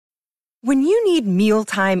When you need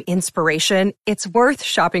mealtime inspiration, it's worth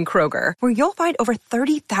shopping Kroger, where you'll find over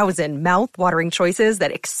 30,000 mouth-watering choices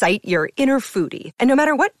that excite your inner foodie. And no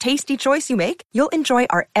matter what tasty choice you make, you'll enjoy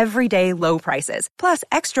our everyday low prices, plus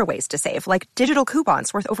extra ways to save, like digital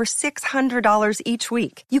coupons worth over $600 each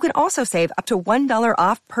week. You can also save up to $1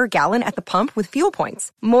 off per gallon at the pump with fuel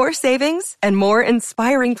points. More savings and more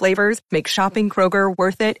inspiring flavors make shopping Kroger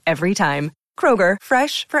worth it every time. Kroger,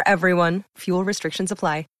 fresh for everyone. Fuel restrictions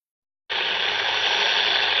apply.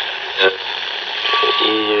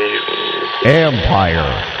 Empire.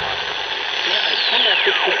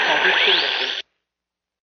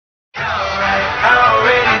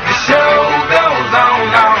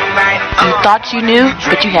 You thought you knew,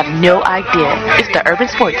 but you have no idea. It's the urban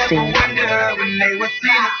sports scene.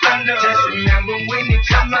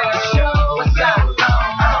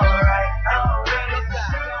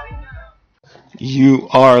 You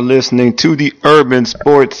are listening to the Urban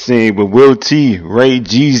Sports Scene with Will T, Ray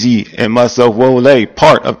Jeezy, and myself, Wole,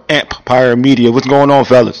 part of Empire Media. What's going on,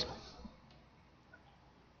 fellas?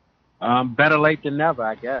 Better late than never,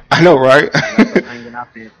 I guess. I know, right? Hanging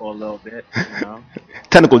out there for a little bit, you know.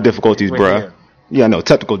 Technical difficulties, bruh. Yeah, I know,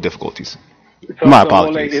 technical difficulties. So, My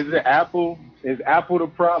apologies. Is it Apple? Is Apple the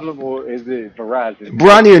problem, or is it Verizon?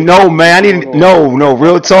 Bro, I need to know, man. No,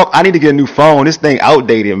 real talk. I need to get a new phone. This thing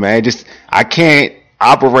outdated, man. I can't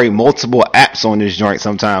operate multiple apps on this joint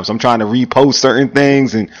sometimes. I'm trying to repost certain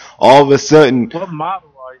things, and all of a sudden. What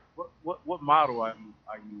model are you? What model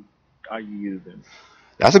are you using?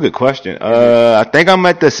 That's a good question. I think I'm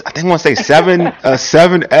at this. I think I want to say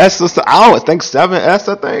 7S or so. I think 7S.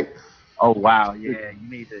 I think. Oh wow, yeah, you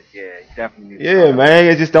need to, you definitely need to. Yeah, man,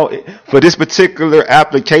 it just don't, for this particular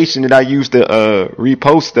application that I use to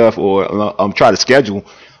repost stuff or try to schedule,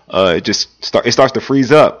 it starts to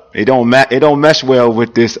freeze up. It don't mesh well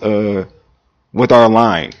with this with our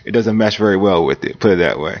line. It doesn't mesh very well with it. Put it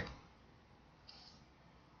that way.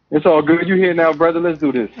 It's all good. You here now, brother? Let's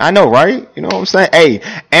do this. I know, right? You know what I'm saying? Hey,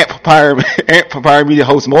 Empire Media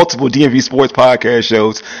hosts multiple DMV sports podcast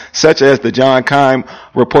shows, such as the John Keim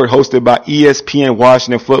Report, hosted by ESPN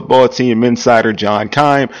Washington football team insider John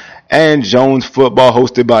Keim, and Jones Football,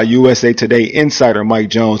 hosted by USA Today insider Mike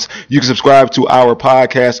Jones. You can subscribe to our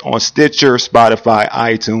podcast on Stitcher, Spotify,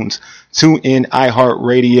 iTunes, TuneIn,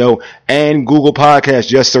 iHeartRadio, and Google Podcasts.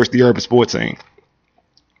 Just search the Urban Sports Scene.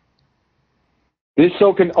 This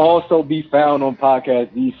show can also be found on Podcast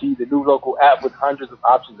DC, the new local app with hundreds of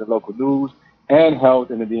options of local news and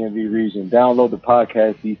health in the DMV region. Download the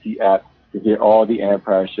Podcast DC app to hear all the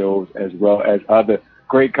Empire shows as well as other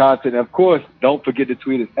great content. And of course, don't forget to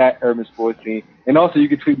tweet us at Urban Sports Scene. And also, you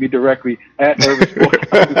can tweet me directly at Urban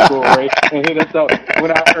Sports_Ray and hit us up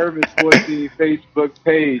on our Urban Sports Scene Facebook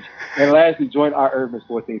page. And lastly, join our Urban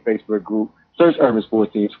Sports Scene Facebook group. Search Urban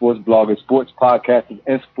Sports Scene, sports bloggers, sports podcasters,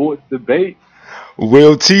 and sports debates.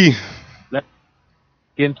 Will T. Let's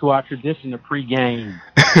get into our tradition of pregame.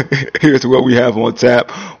 Here's what we have on tap.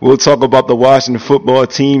 We'll talk about the Washington football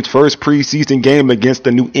team's first preseason game against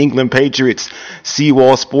the New England Patriots.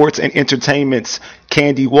 Seawall Sports and Entertainment's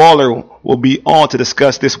Candy Waller will be on to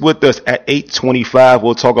discuss this with us at 8:25.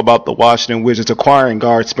 We'll talk about the Washington Wizards acquiring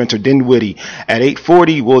guard Spencer Dinwiddie. At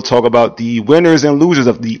 8:40, we'll talk about the winners and losers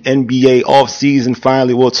of the NBA offseason.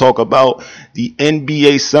 Finally, we'll talk about the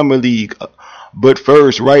NBA Summer League. But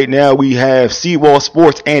first, right now, we have Seawall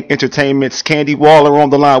Sports and Entertainment's Candy Waller on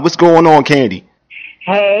the line. What's going on, Candy?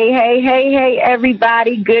 Hey,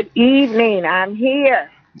 everybody. Good evening. I'm here.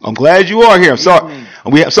 I'm glad you are here. I'm sorry.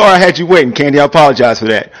 Sorry I had you waiting, Candy. I apologize for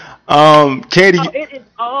that. Candy. Oh, it is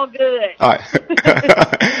all good. All right.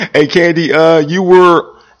 Hey, Candy, you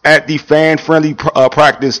were at the fan-friendly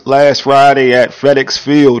practice last Friday at FedEx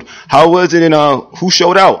Field. How was it, and who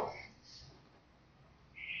showed out?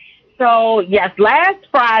 So, yes, last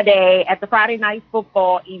Friday at the Friday Night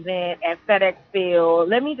Football event at FedEx Field,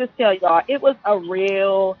 let me just tell y'all, it was a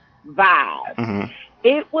real vibe. Mm-hmm.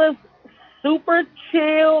 It was super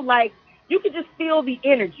chill. Like, you could just feel the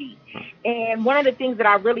energy. And one of the things that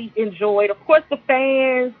I really enjoyed, of course, the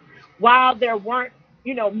fans, while there weren't,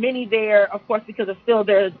 many there, of course, because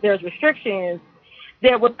there's restrictions,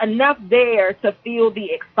 there was enough there to feel the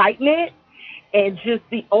excitement and just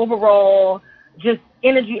the overall just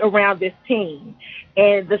energy around this team.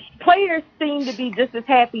 And the players seemed to be just as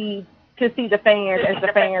happy to see the fans as the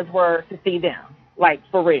fans were to see them. Like,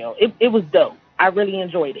 for real. It was dope. I really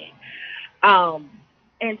enjoyed it.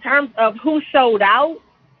 In terms of who showed out,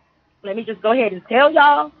 let me just go ahead and tell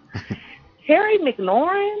y'all, Terry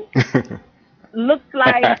McLaurin looks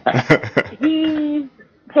like he's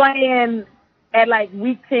playing at like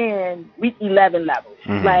week 10, week 11 levels.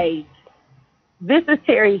 Mm-hmm. Like, this is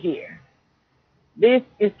Terry here. This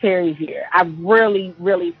is Terry's year. I really,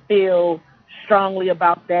 really feel strongly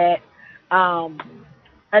about that.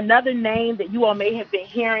 Another name that you all may have been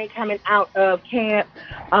hearing coming out of camp,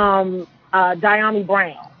 Dyami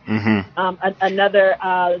Brown. Mm-hmm. Another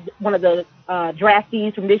one of the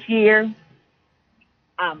draftees from this year.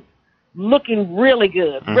 Looking really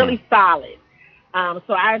good, really solid.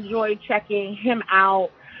 So I enjoyed checking him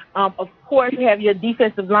out. Of course, you have your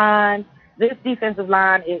defensive line. This defensive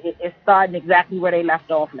line is starting exactly where they left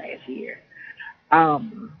off last year.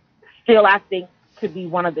 Still, I think, to be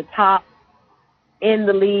one of the top in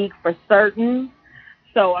the league for certain.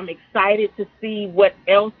 So I'm excited to see what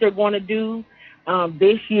else they're going to do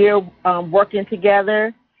this year, working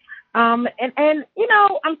together. And you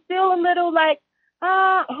know, I'm still a little like,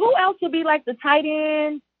 who else would be like the tight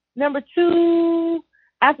end number 2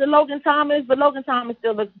 after Logan Thomas? But Logan Thomas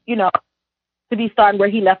still looks, you know, to be starting where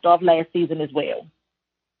he left off last season as well.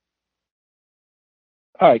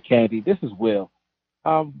 All right, Candy, this is Will.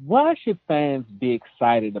 Why should fans be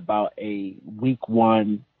excited about a Week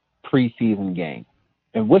 1 preseason game?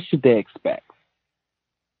 And what should they expect?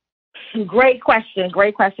 Great question,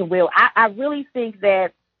 Will. I really think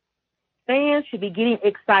that fans should be getting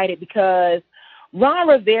excited because Ron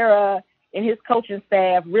Rivera and his coaching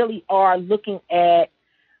staff really are looking at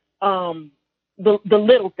the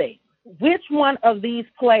little things. Which one of these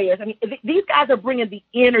players, I mean, these guys are bringing the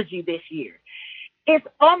energy this year. It's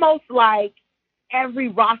almost like every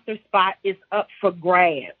roster spot is up for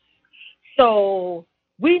grabs. So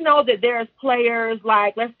we know that there's players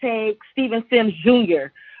like, let's take Steven Sims Jr.,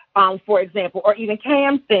 for example, or even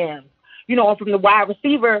Cam Sims, you know, from the wide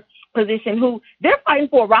receiver position, who they're fighting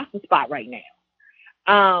for a roster spot right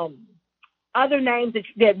now. Other names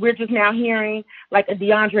that we're just now hearing, like a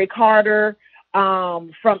DeAndre Carter,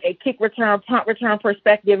 from a kick return, punt return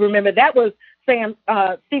perspective. Remember, that was Steven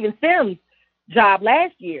Sims' job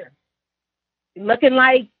last year. Looking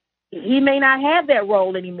like he may not have that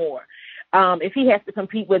role anymore if he has to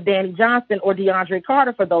compete with Danny Johnson or DeAndre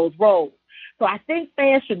Carter for those roles. So I think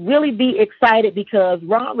fans should really be excited because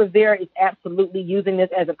Ron Rivera is absolutely using this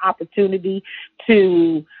as an opportunity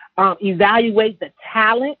to evaluate the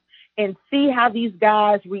talent and see how these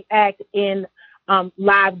guys react in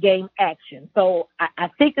live game action. So I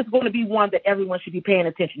think it's going to be one that everyone should be paying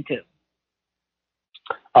attention to.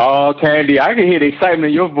 Oh, Candy, I can hear the excitement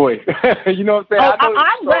in your voice. You know what I'm saying?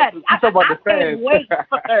 I'm ready. You talk about the fans. Can't wait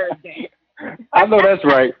for Thursday. I know that's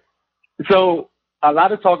right. So a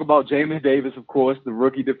lot of talk about Jamin Davis, of course, the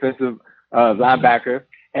rookie defensive linebacker.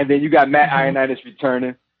 And then you got Matt Ioannidis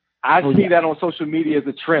returning. I see that on social media as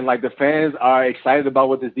a trend. Like, the fans are excited about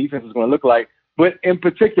what this defense is going to look like. But in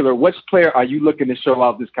particular, which player are you looking to show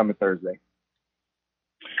out this coming Thursday?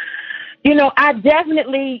 You know, I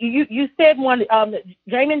definitely, you said one,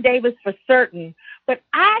 Jamin Davis for certain, but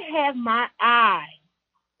I have my eye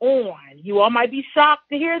on, you all might be shocked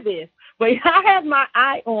to hear this, but I have my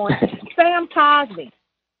eye on Sam Cosmi,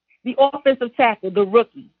 the offensive tackle, the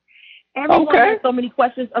rookie. Everyone has so many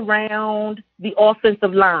questions around the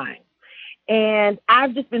offensive line. And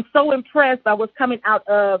I've just been so impressed by what's coming out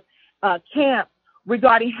of camp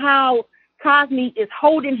regarding how Cosmi is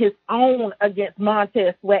holding his own against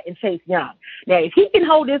Montez Sweat and Chase Young. Now, if he can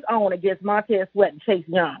hold his own against Montez Sweat and Chase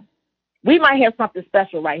Young, we might have something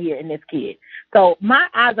special right here in this kid. So my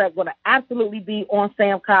eyes are going to absolutely be on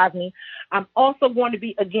Sam Cosmi. I'm also going to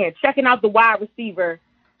be, again, checking out the wide receiver.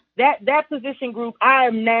 That position group, I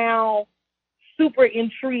am now super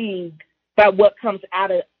intrigued by what comes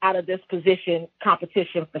out of this position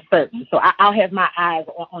competition for certain. So I'll have my eyes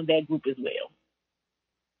on that group as well.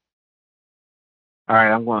 All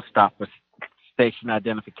right, I'm going to stop with station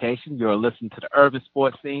identification. You're listening to the Urban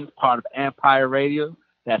Sports Scene, part of Empire Radio.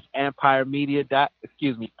 That's Empire Media.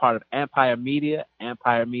 Part of Empire Media,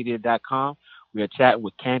 EmpireMedia.com. We are chatting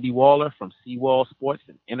with Candy Waller from Seawall Sports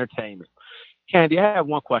and Entertainment. Candy, I have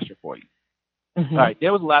one question for you. Mm-hmm. All right,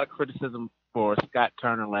 there was a lot of criticism for Scott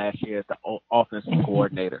Turner last year as the offensive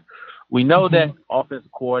coordinator. We know that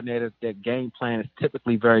offensive coordinators, their game plan is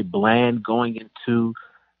typically very bland going into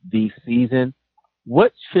the season.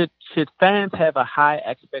 What should fans have a high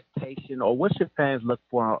expectation, or what should fans look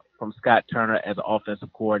for from Scott Turner as an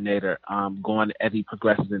offensive coordinator going as he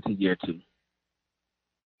progresses into year 2?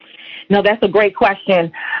 No, that's a great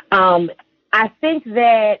question. I think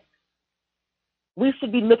that we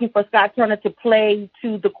should be looking for Scott Turner to play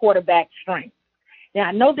to the quarterback's strength. Now,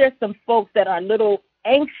 I know there's some folks that are a little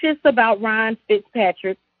anxious about Ryan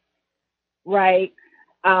Fitzpatrick, right?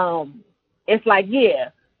 It's like,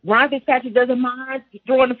 Ryan Fitzpatrick doesn't mind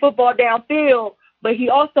throwing the football downfield, but he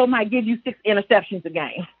also might give you 6 interceptions a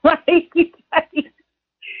game, right?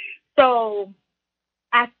 So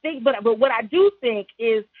I think, but what I do think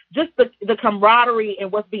is just the camaraderie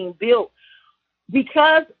and what's being built,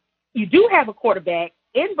 because you do have a quarterback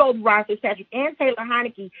in both Ryan Fitzpatrick and Taylor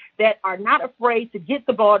Heinicke that are not afraid to get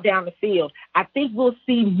the ball down the field. I think we'll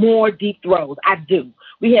see more deep throws. I do.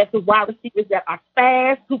 We have some wide receivers that are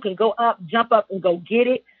fast, who can go up, jump up, and go get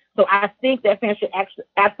it. So I think that fans should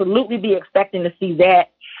absolutely be expecting to see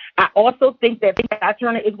that. I also think that Scott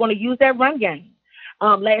Turner is going to use that run game.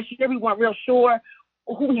 Last year, we weren't real sure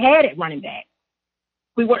who we had at running back.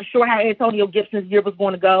 We weren't sure how Antonio Gibson's year was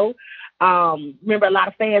going to go. Remember, a lot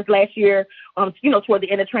of fans last year, toward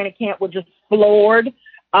the end of training camp, were just floored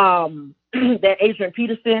that Adrian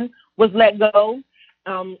Peterson was let go.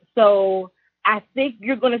 So I think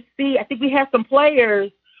you're going to see, I think we have some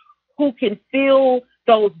players who can fill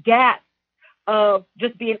those gaps of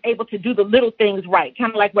just being able to do the little things right,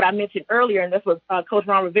 kind of like what I mentioned earlier, and that's what Coach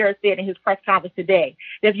Ron Rivera said in his press conference today,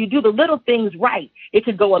 that if you do the little things right, it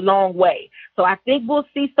could go a long way. So I think we'll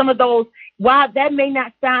see some of those. While that may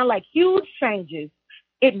not sound like huge changes,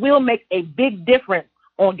 it will make a big difference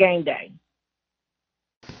on game day.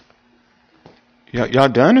 Y'all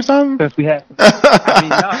done or something? Since we have, we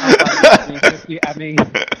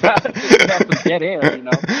have some dead air, you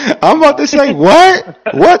know. I'm about to say,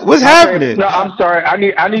 what's happening? No, I'm sorry.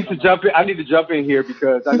 I need to jump in. I need to jump in here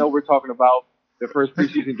because I know we're talking about the first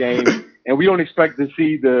preseason game, and we don't expect to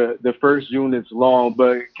see the first units long.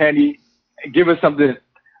 But can he give us something,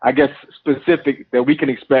 I guess, specific that we can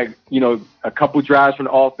expect? You know, a couple drives from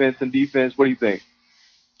the offense and defense. What do you think?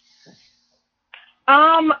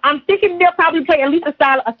 I'm thinking they'll probably play at least a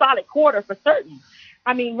solid quarter for certain.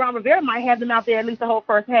 I mean, Ron Rivera might have them out there at least the whole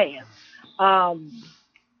first half.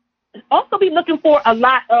 Also be looking for a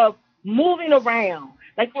lot of moving around.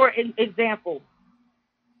 Like, for example,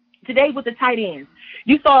 today with the tight ends,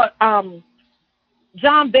 you saw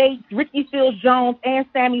John Bates, Ricky Seals-Jones, and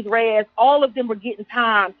Sammy Reyes, all of them were getting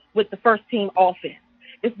time with the first-team offense.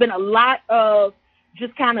 It's been a lot of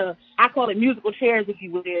just kind of, I call it musical chairs, if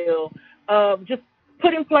you will, of just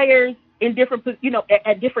putting players in different,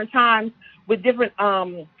 at different times with different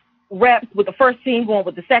reps, with the first team going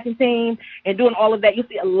with the second team and doing all of that. You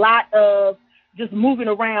see a lot of just moving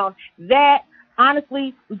around. That,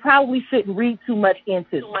 honestly, we probably shouldn't read too much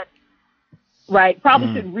into. Right?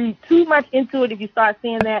 Probably shouldn't read too much into it if you start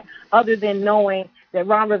seeing that, other than knowing that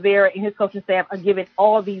Ron Rivera and his coaching staff are giving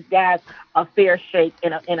all these guys a fair shake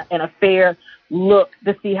and a fair look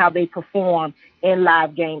to see how they perform in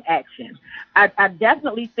live game action. I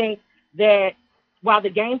definitely think that while the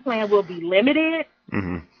game plan will be limited,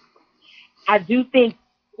 I do think,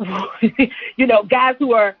 guys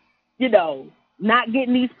who are, not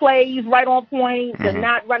getting these plays right on point, they're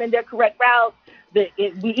not running their correct routes,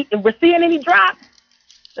 if we're seeing any drops,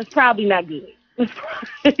 that's probably not good.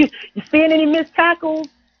 You're seeing any missed tackles,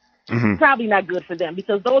 probably not good for them,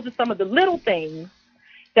 because those are some of the little things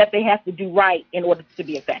that they have to do right in order to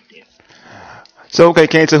be effective. So, okay,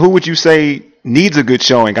 Kane, so who would you say needs a good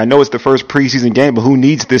showing? I know it's the first preseason game, but who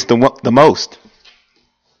needs this the most?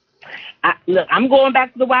 Look, I'm going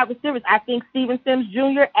back to the wide receivers. I think Steven Sims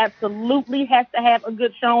Jr. absolutely has to have a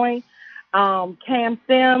good showing. Cam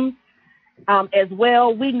Sims as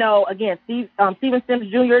well. We know, again, Steven Sims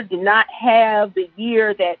Jr. did not have the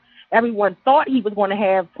year that everyone thought he was going to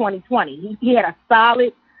have 2020. He had a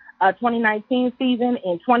solid 2019 season.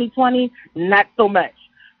 In 2020, not so much.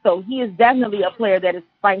 So he is definitely a player that is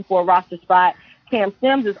fighting for a roster spot. Cam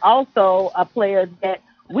Sims is also a player that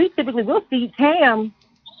we typically will see. Cam,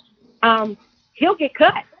 he'll get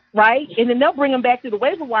cut, right? And then they'll bring him back to the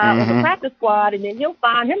waiver wire on the practice squad, and then he'll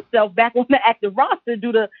find himself back on the active roster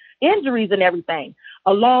due to injuries and everything.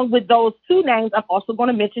 Along with those two names, I'm also going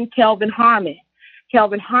to mention Kelvin Harmon.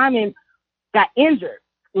 Kelvin Harmon got injured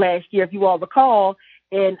last year, if you all recall,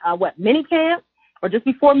 in minicamp or just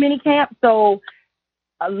before minicamp. So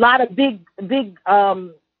a lot of big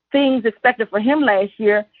things expected for him last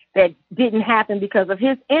year that didn't happen because of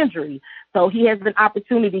his injury. So he has an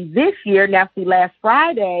opportunity this year. Now, see, last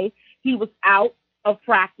Friday, he was out of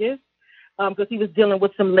practice because he was dealing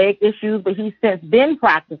with some leg issues, but he's since been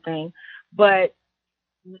practicing. But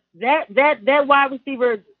that wide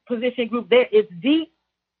receiver position group there is deep,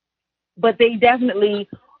 but they definitely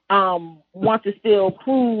want to still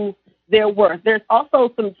prove their worth. There's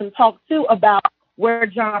also some talk, too, about where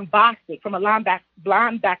John Bostic, from a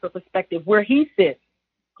linebacker perspective, where he sits.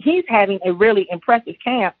 He's having a really impressive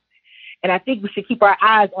camp, and I think we should keep our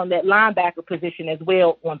eyes on that linebacker position as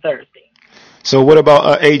well on Thursday. So what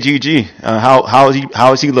about AGG? How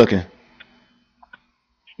is he looking?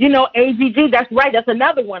 AGG, that's right. That's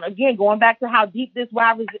another one. Again, going back to how deep this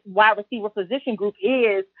wide receiver position group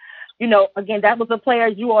is, again, that was a player,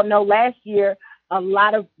 you all know, last year, a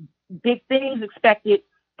lot of big things expected,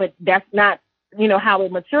 but that's not, how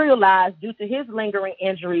it materialized due to his lingering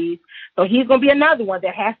injuries. So he's going to be another one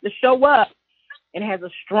that has to show up and has a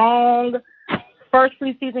strong first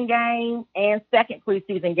preseason game and second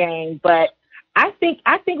preseason game. But I think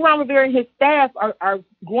Ron Rivera and his staff are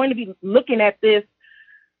going to be looking at this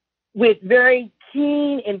with very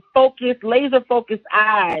keen and focused, laser focused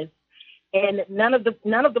eyes. And none of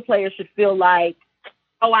the players should feel like,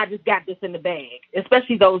 oh, I just got this in the bag,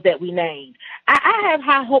 especially those that we named. I have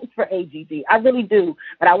high hopes for AGD. I really do.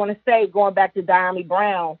 But I want to say, going back to Dyami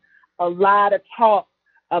Brown, a lot of talk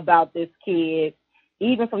about this kid,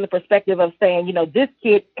 even from the perspective of saying, this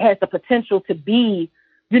kid has the potential to be,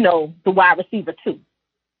 the wide receiver too.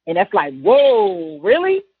 And that's like, whoa,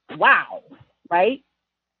 really? Wow. Right?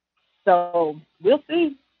 So we'll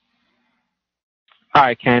see. All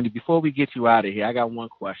right, Candy, before we get you out of here, I got one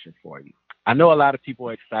question for you. I know a lot of people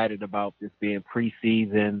are excited about this being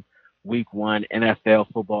preseason, week 1, NFL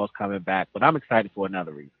football is coming back, but I'm excited for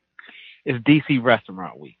another reason. It's DC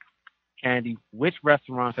Restaurant Week. Candy, which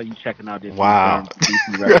restaurants are you checking out this week?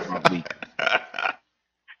 DC Restaurant Week?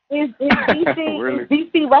 Is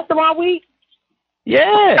DC Restaurant Week?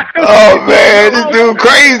 Yeah. Oh, man, this dude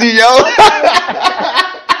crazy, yo.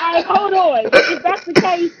 Hold on. If that's the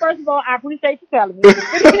case, first of all, I appreciate you telling me.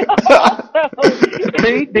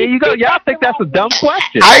 See, there you go. Y'all think that's a dumb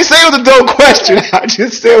question. I ain't say it was a dumb question. I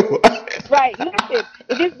just said what. Right. Listen,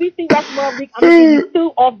 if it's DC Restaurant Week, I'm going to give you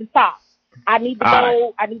 2 off the top. I need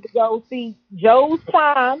to go see Joe's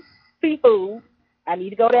Prime Seafood. I need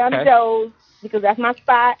to go down to Joe's because that's my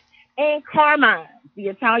spot. And Carmine, the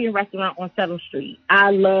Italian restaurant on 7th Street.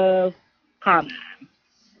 I love Carmine.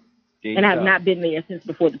 And I've not been there since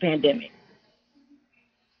before the pandemic.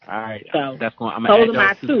 All right. So I'm going to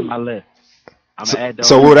add those to my list.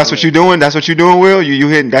 So Will, that's what you're doing? That's what you're doing, Will? You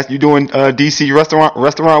doing DC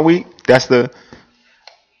Restaurant Week? That's the...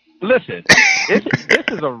 Listen, this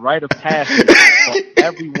is a rite of passage for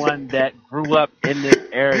everyone that grew up in this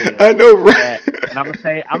area. I know, right? And I'm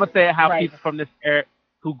gonna say how people from this area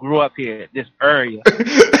who grew up here, this area,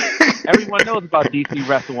 everyone knows about DC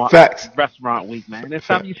Restaurant Week, man. It's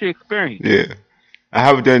something you should experience. Yeah, I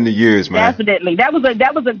haven't done it in years, man. Definitely, that was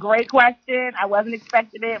a great question. I wasn't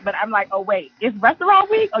expecting it, but I'm like, oh wait, it's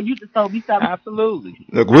Restaurant Week, or you just told me something? Absolutely.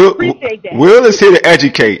 Look, Will is here to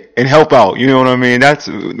educate and help out. You know what I mean? That's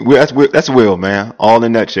Will, man. All in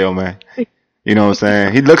a nutshell, man. You know what I'm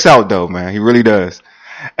saying? He looks out though, man. He really does.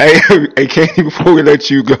 Hey, Katie, before we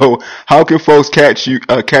let you go, how can folks catch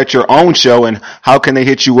your own show, and how can they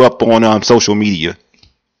hit you up on social media?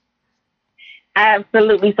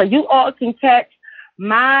 Absolutely. So you all can catch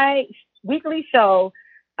my weekly show,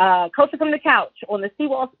 Coaching from the Couch, on the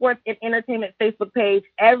Seawall Sports and Entertainment Facebook page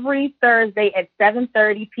every Thursday at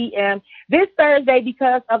 7:30 p.m. This Thursday,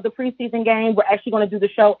 because of the preseason game, we're actually going to do the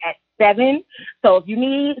show at 7. So if you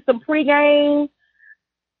need some pregame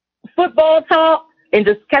football talk and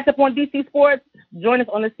just catch up on DC Sports, join us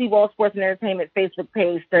on the Seawall Sports and Entertainment Facebook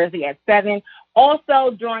page Thursday at 7.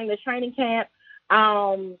 Also, during the training camp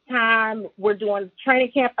time, we're doing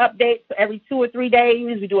training camp updates. So every 2 or 3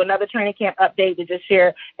 days, we do another training camp update to just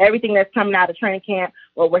share everything that's coming out of training camp,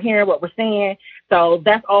 what we're hearing, what we're seeing. So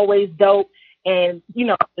that's always dope. And,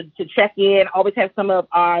 to check in, always have some of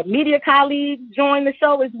our media colleagues join the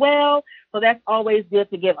show as well. So that's always good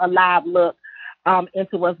to give a live look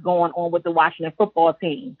into what's going on with the Washington football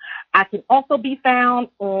team. I can also be found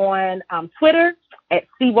on Twitter at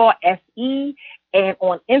Seawall SE and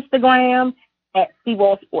on Instagram at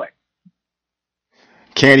Seawall Sports.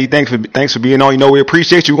 Candy, thanks for being on. We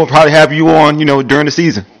appreciate you. We're gonna probably have you on, during the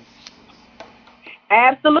season.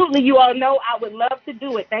 Absolutely. You all know I would love to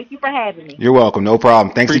do it. Thank you for having me. You're welcome. No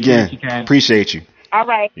problem. Thanks again. Appreciate you. All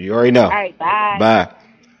right. You already know. All right. Bye. Bye.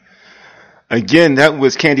 Again, that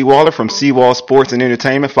was Candy Waller from Seawall Sports and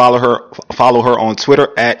Entertainment. Follow her on Twitter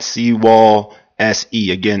at Seawall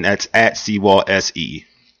SE. Again, that's at Seawall SE.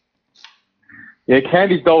 Yeah,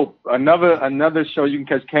 Candy's dope. Another show you can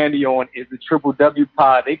catch Candy on is the Triple W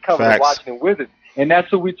Pod. They cover the Washington Wizards, and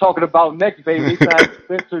that's what we're talking about next, baby. They signed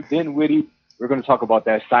Spencer Dinwiddie. We're going to talk about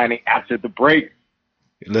that signing after the break.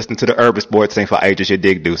 You're listening to the Urban Sports thing for ages. Your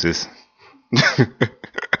dig deuces.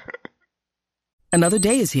 Another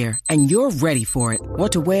day is here, and you're ready for it.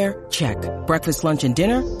 What to wear? Check. Breakfast, lunch, and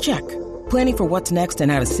dinner? Check. Planning for what's next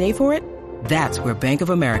and how to save for it? That's where Bank of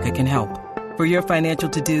America can help. For your financial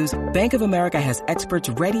to-dos, Bank of America has experts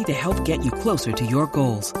ready to help get you closer to your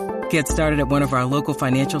goals. Get started at one of our local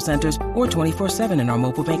financial centers or 24/7 in our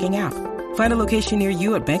mobile banking app. Find a location near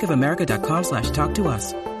you at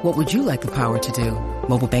bankofamerica.com/talktous. What would you like the power to do?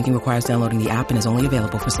 Mobile banking requires downloading the app and is only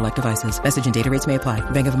available for select devices. Message and data rates may apply.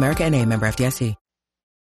 Bank of America N.A., member FDIC.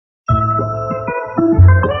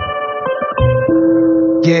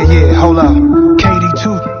 Yeah, hold up. KD2.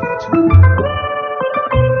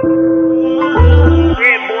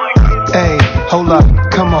 Hey, hold up,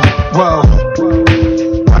 come on, whoa.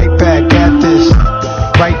 Right back at this.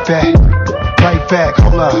 Right back,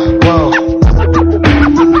 hold up, whoa.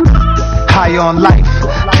 High on life,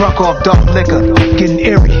 drunk off dark liquor, getting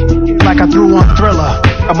eerie, like I threw on Thriller.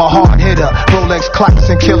 I'm a hard hitter, Rolex clocks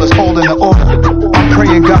and killers holding the order. I'm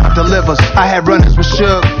praying God delivers. I had runners with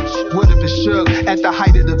Suge, would've been shook at the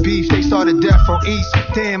height of the beef. They started Death Row East.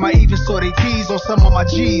 Damn, I even saw they tease on some of my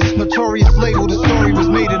G's. Notorious label, the story was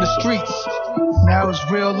made in the streets. Now it's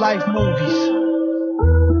real life movies.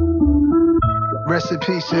 Rest in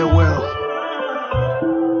peace, Ill Will.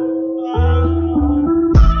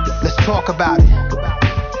 Let's talk about it.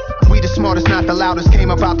 We the smartest, not the loudest,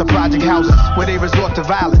 came about the project houses where they resort to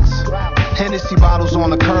violence. Hennessy bottles on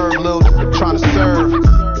the curb, Lil trying to serve.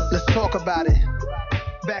 Let's talk about it.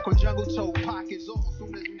 Back when Jungle told pockets off.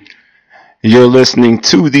 You're listening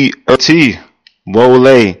to the T, Wole,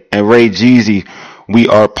 and Ray Jeezy. We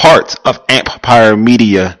are part of Empire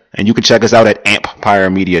Media, and you can check us out at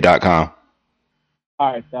empiremedia.com.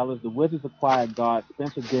 All right, fellas. The Wizards acquired guard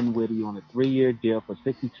Spencer Dinwiddie on a 3-year deal for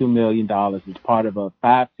 $62 million as part of a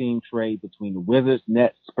 5-team trade between the Wizards,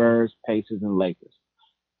 Nets, Spurs, Pacers, and Lakers.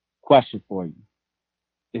 Question for you.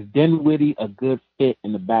 Is Dinwiddie a good fit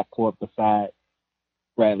in the backcourt beside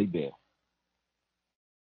Bradley Beal?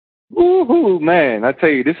 Woohoo, man. I tell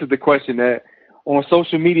you, this is the question that on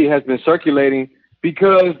social media has been circulating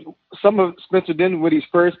because some of Spencer Dinwiddie's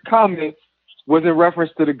first comments was in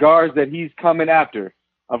reference to the guards that he's coming after.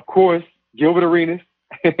 Of course, Gilbert Arenas,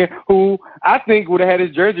 who I think would have had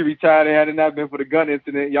his jersey retired had it not been for the gun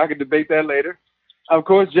incident. Y'all can debate that later. Of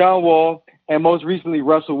course, John Wall, and most recently,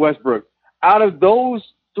 Russell Westbrook. Out of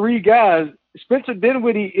those three guys, Spencer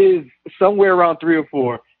Dinwiddie is somewhere around 3 or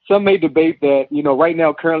 4. Some may debate that, right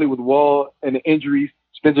now, currently with Wall and the injuries,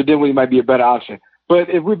 Spencer Dinwiddie might be a better option. But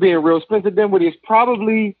if we're being real, Spencer Dinwiddie is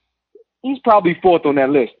probably 4th on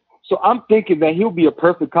that list. So I'm thinking that he'll be a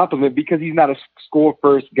perfect complement because he's not a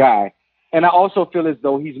score-first guy. And I also feel as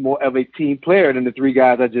though he's more of a team player than the 3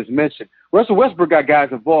 guys I just mentioned. Russell Westbrook got guys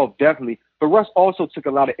involved, definitely. But Russ also took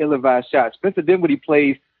a lot of ill-advised shots. Spencer Dinwiddie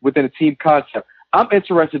plays within a team concept. I'm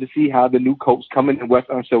interested to see how the new coach coming in, Wes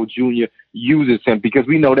Unseld Jr., uses him because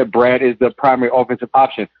we know that Brad is the primary offensive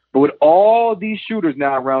option. But with all these shooters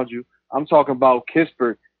now around you, I'm talking about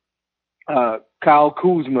Kispert, Kyle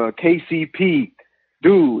Kuzma, KCP,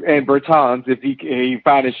 dude, and Bertans, if he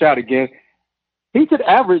find a shot again. He could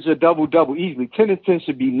average a double-double easily. 10 and 10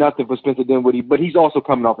 should be nothing for Spencer Dinwiddie, but he's also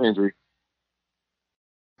coming off injury.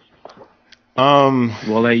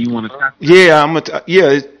 Well, you want to? Yeah,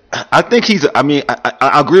 I think he's. I mean,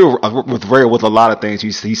 I agree with Ray with a lot of things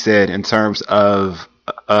he said in terms of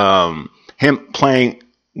him playing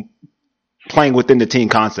within the team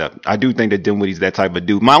concept. I do think that Dinwiddie's that type of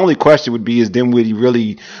dude. My only question would be, is Dinwiddie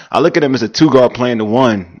really? I look at him as a 2-guard playing the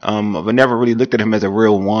 1. But never really looked at him as a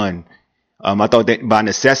real 1. I thought that by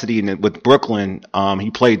necessity with Brooklyn, he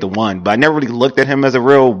played the 1, but I never really looked at him as a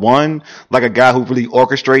real 1, like a guy who really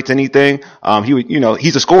orchestrates anything. He would,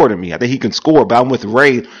 he's a scorer to me. I think he can score, but I'm with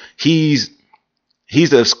Ray. He's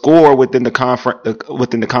a scorer within the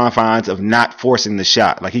confines of not forcing the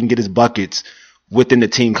shot. Like he can get his buckets within the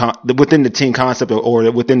team concept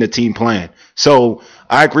or within the team plan. So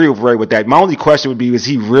I agree with Ray with that. My only question would be, is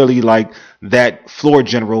he really like that floor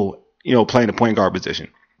general, playing the point guard position?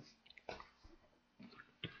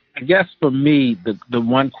 I guess for me, the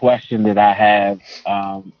one question that I have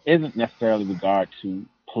isn't necessarily regard to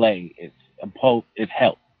play. It's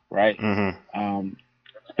health, right? Mm-hmm.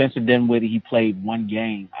 Spencer Dinwiddie, he played 1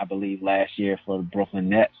 game, I believe, last year for the Brooklyn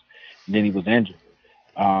Nets. And then he was injured.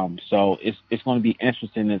 So it's going to be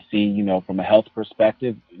interesting to see, from a health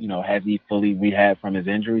perspective, has he fully rehabbed from his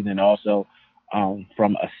injuries, and also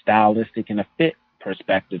from a stylistic and a fit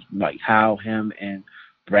perspective, like how him and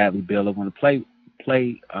Bradley Beal are going to play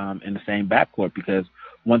in the same backcourt, because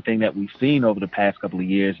one thing that we've seen over the past couple of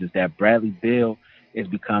years is that Bradley Beal has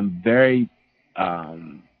become a very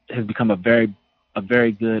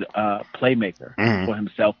good playmaker for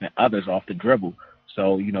himself and others off the dribble.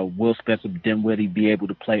 So, will Spencer Dinwiddie be able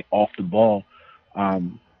to play off the ball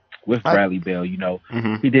with Bradley Beal?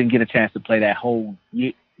 He didn't get a chance to play that whole,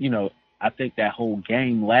 I think that whole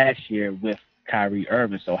game last year with Kyrie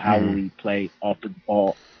Irving. So how will he play off the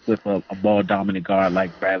ball with a ball dominant guard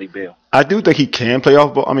like Bradley Beal? I do think he can play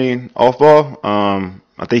off ball. I mean, off ball.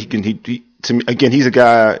 I think he can. to me, again, he's a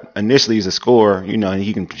guy. Initially, he's a scorer. And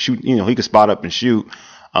he can shoot. He can spot up and shoot.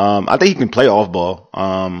 I think he can play off ball.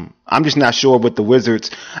 I'm just not sure with the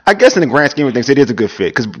Wizards. I guess in the grand scheme of things, it is a good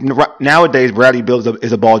fit because nowadays Bradley Beal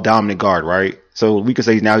is a ball dominant guard, right? So we could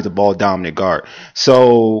say now he's a ball dominant guard.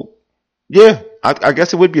 So yeah, I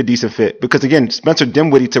guess it would be a decent fit because again, Spencer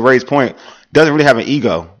Dinwiddie, to Ray's point, doesn't really have an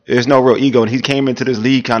ego. There's no real ego, and he came into this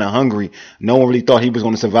league kind of hungry. No one really thought he was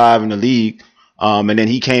going to survive in the league. And then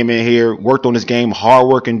he came in here, worked on his game,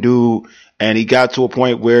 hardworking dude. And he got to a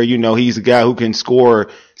point where, he's a guy who can score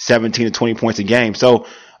 17 to 20 points a game. So,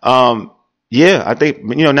 yeah, I think,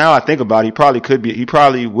 now I think about it, he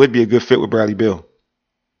probably would be a good fit with Bradley Beal.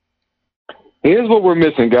 Here's what we're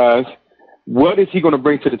missing, guys. What is he going to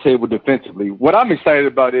bring to the table defensively? What I'm excited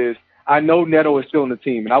about is I know Neto is still on the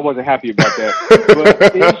team, and I wasn't happy about that. But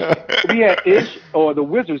the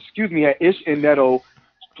Wizards, had Ish and Neto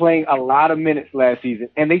playing a lot of minutes last season,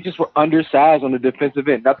 and they just were undersized on the defensive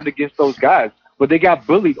end. Nothing against those guys, but they got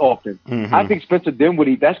bullied often. Mm-hmm. I think Spencer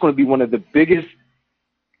Dinwiddie, that's going to be one of the biggest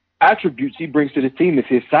attributes he brings to the team is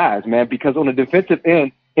his size, man, because on the defensive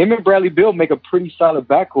end, him and Bradley Beal make a pretty solid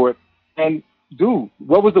backcourt. And, dude,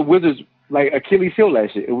 what was the Wizards' Achilles heel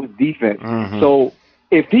last year? It was defense. Mm-hmm. So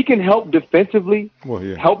if he can help defensively,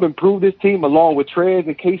 help improve this team along with Trez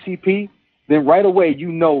and KCP, then right away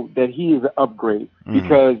you know that he is an upgrade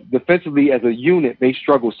because defensively as a unit, they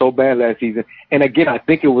struggled so bad last season. And again, I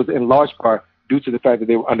think it was in large part due to the fact that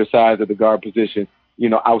they were undersized at the guard position,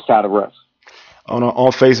 outside of Russ.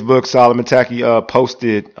 On Facebook, Solomon Tacky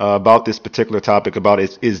posted about this particular topic about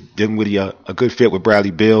is Dinwiddie a good fit with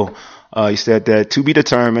Bradley Beal. He said that to be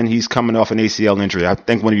determined, he's coming off an ACL injury. I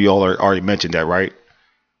think one of you all already mentioned that, right?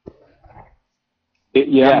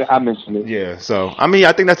 I mentioned it. Yeah, so I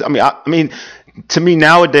think that's. To me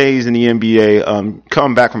nowadays in the NBA,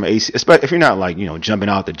 coming back from an ACL, especially if you're not jumping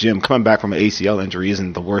out the gym, coming back from an ACL injury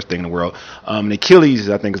isn't the worst thing in the world. The Achilles,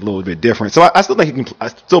 I think, is a little bit different. So I still think he can. I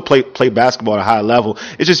still play basketball at a high level.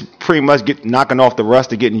 It's just pretty much knocking off the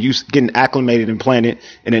rust and getting acclimated and playing it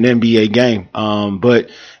in an NBA game. But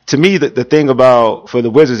to me, the thing for the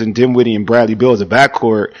Wizards and Dinwiddie and Bradley Beal as a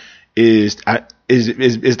backcourt is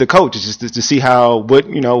the coach. It's just to see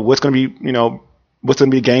what's going to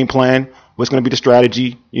be a game plan, what's going to be the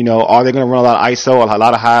strategy. Are they going to run a lot of ISO, a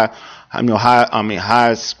lot of high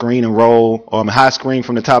screen and roll, high screen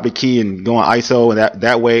from the top of the key and going ISO and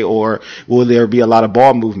that way, or will there be a lot of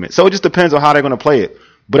ball movement? So it just depends on how they're going to play it.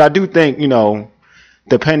 But I do think,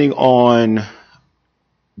 depending on,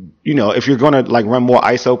 if you're going to run more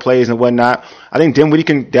ISO plays and whatnot, I think Dinwiddie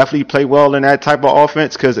can definitely play well in that type of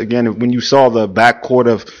offense. Because again, when you saw the backcourt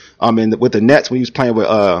of with the Nets when he was playing with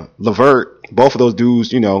LeVert, both of those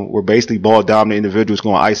dudes, were basically ball dominant individuals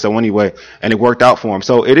going ISO anyway, and it worked out for him.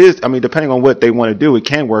 So it is. Depending on what they want to do, it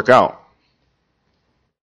can work out.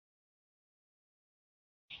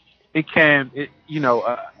 It can.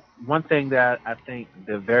 One thing that I think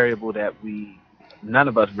the variable that none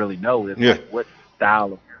of us really know is what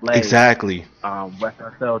style of play. Exactly. Wes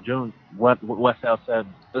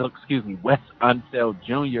Unseld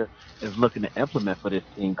Jr. is looking to implement for this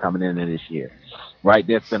team coming into this year. Right,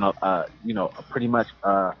 there's been a pretty much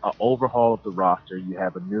an overhaul of the roster. You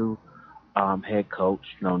have a new head coach,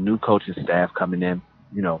 new coaching staff coming in.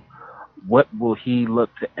 What will he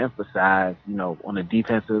look to emphasize, on the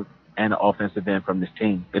defensive and the offensive end from this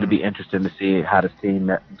team? It'll be interesting to see how this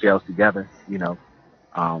team gels together, when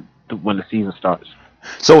the season starts.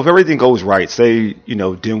 So if everything goes right, say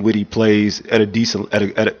Dinwiddie plays at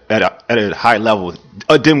a high level,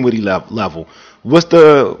 a Dinwiddie level, what's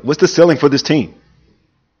the ceiling for this team?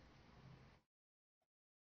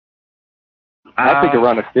 I think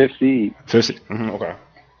around the 5th seed. Okay.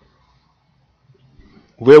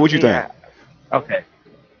 Where would you think? Okay.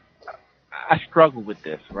 I struggle with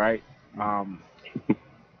this, right?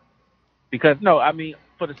 Because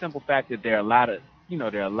for the simple fact that there are a lot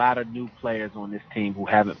of new players on this team who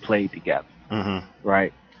haven't played together,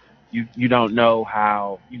 right? You don't know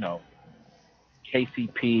how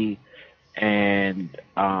KCP and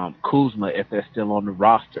Kuzma, if they're still on the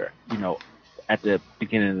roster, at the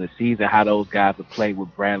beginning of the season, how those guys will play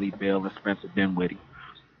with Bradley Beal and Spencer Dinwiddie.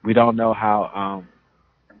 We don't know how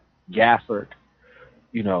Gafford,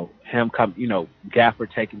 Gafford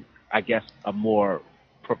taking, I guess, a more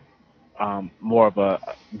of a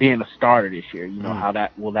being a starter this year. How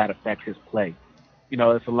that will affect his play.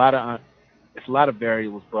 It's a lot of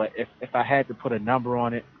variables. But if I had to put a number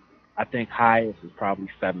on it, I think highest is probably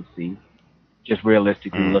 7th seed. Just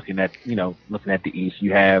realistically looking at the East,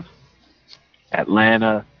 you have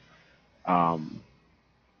Atlanta,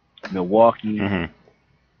 Milwaukee,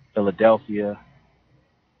 Philadelphia,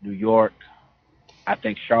 New York, I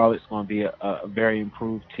think Charlotte's going to be a very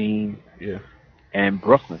improved team. Yeah. And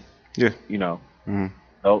Brooklyn. Yeah. You know. Mm-hmm.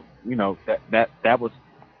 So, you know, that's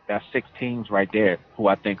 6 teams right there who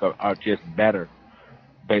I think are just better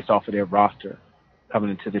based off of their roster coming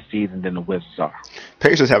into the season than the Wizards are.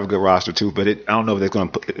 Pacers have a good roster too, but I don't know if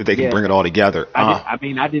they can bring it all together. I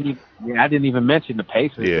didn't even mention the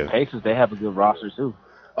Pacers. Yeah. The Pacers, they have a good roster too.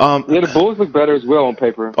 The Bulls look better as well on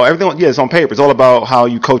paper. Oh, everything. Yeah, it's on paper. It's all about how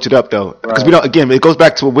you coach it up, though. Because we don't. Again, it goes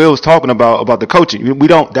back to what Will was talking about the coaching. We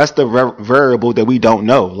don't. That's the variable that we don't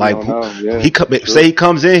know. Like say he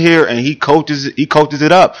comes in here and he coaches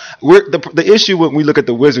it up. The issue when we look at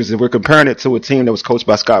the Wizards is we're comparing it to a team that was coached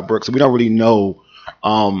by Scott Brooks. So we don't really know,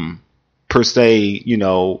 per se, you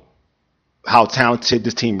know, how talented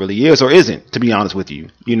this team really is or isn't, to be honest with you,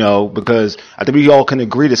 you know, because I think we all can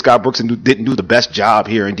agree that Scott Brooks didn't do the best job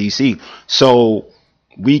here in DC. So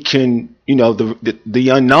we can, you know, the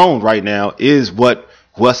unknown right now is what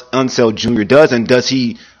Wes Unseld Jr. does, and does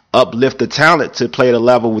he uplift the talent to play at a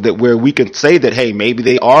level where we can say that, hey, maybe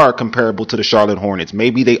they are comparable to the Charlotte Hornets,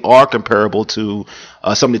 maybe they are comparable to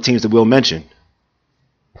some of the teams that Will mentioned.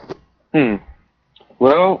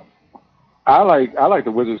 Well, I like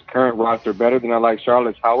the Wizards' current roster better than I like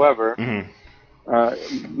Charlotte's. However,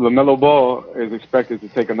 LaMelo Ball is expected to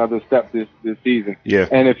take another step this season. Yeah.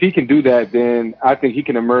 And if he can do that, then I think he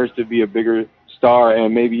can emerge to be a bigger star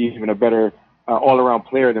and maybe even a better all-around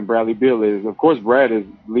player than Bradley Beal is. Of course, Brad is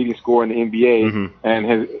leading scorer in the NBA and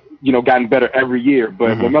has, you know, gotten better every year.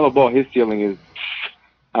 But LaMelo Ball, his ceiling is,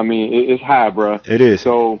 I mean, it's high, bro. It is.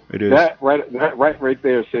 So it is. That right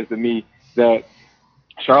there says to me that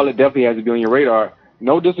Charlotte definitely has to be on your radar.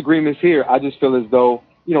 No disagreements here. I just feel as though,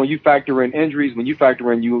 you know, you factor in injuries. When you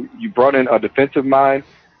factor in you brought in a defensive mind,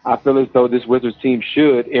 I feel as though this Wizards team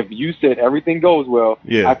should, if you said everything goes well,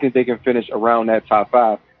 I think they can finish around that top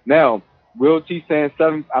 5. Now, Will T saying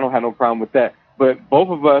 7th, I don't have no problem with that. But both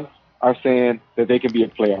of us are saying that they can be a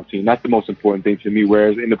playoff team. That's the most important thing to me,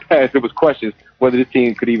 whereas in the past there was questions whether the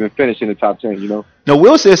team could even finish in the top 10, you know? Now,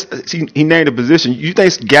 Will says he named a position. You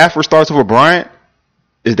think Gafford starts over Bryant?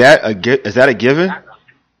 Is that a given?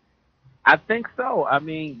 I think so. I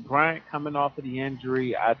mean, Bryant coming off of the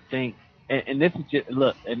injury, I think, and this is just,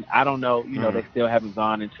 look, and I don't know, you know, they still haven't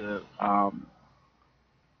gone into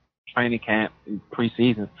training camp in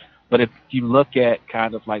preseason, but if you look at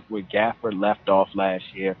kind of like where Gafford left off last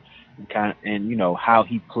year and you know, how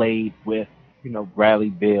he played with, you know, Bradley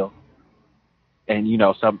Beal and, you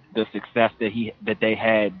know, the success that they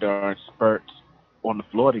had during spurts on the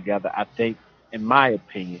floor together, I think, in my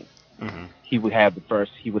opinion, he would have the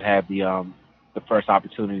first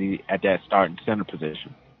opportunity at that starting center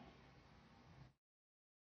position.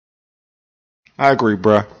 I agree,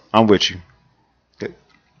 bro. I'm with you.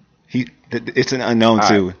 It's an unknown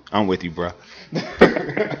too. I'm with you, bro.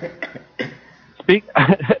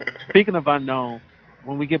 Speaking of unknown,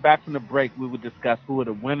 when we get back from the break, we will discuss who are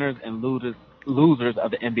the winners and losers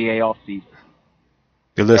of the NBA offseason.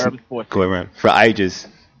 Good listen. Go around for ages.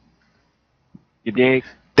 You dig?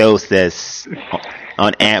 Doses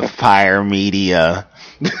on Empire Media.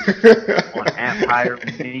 On Empire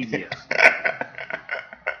Media.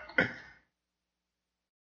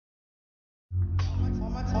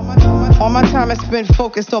 All my time is spent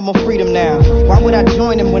focused on my freedom now. Why would I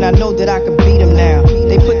join them when I know that I can beat them now?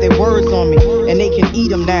 They put their words on me and they can eat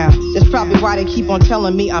them now. That's probably why they keep on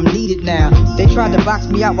telling me I'm needed now. They tried to box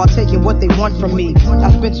me out while taking what they want from me.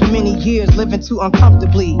 I spent too many years living too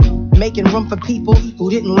uncomfortably, making room for people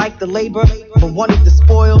who didn't like the labor but wanted the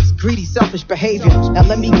spoils, greedy, selfish behavior. Now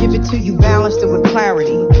let me give it to you balanced and with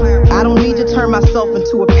clarity. I don't need to turn myself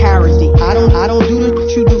into a parody. I don't do the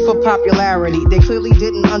what you do for popularity. They clearly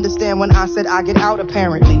didn't understand when I said I get out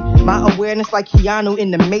apparently. My awareness like Keanu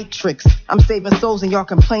in the Matrix. I'm saving souls and y'all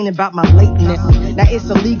complaining about my lateness. Now it's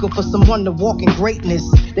illegal for someone to walk in greatness.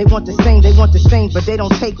 They want the same, but they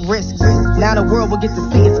don't take risks. Now the world will get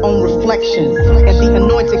to see its own reflection, and the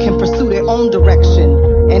anointed can pursue their own direction.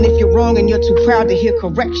 And if you're wrong and you're too proud to hear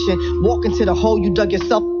correction, walk into the hole you dug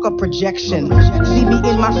yourself a projection. See me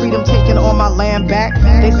in my freedom taking all my land back.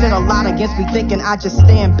 They said a lot against me thinking I just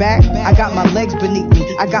stand back. I got my legs beneath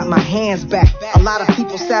me, I got my hands back. A lot of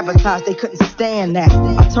people sabotaged, they couldn't stand that.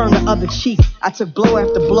 I turned the other cheek, I took blow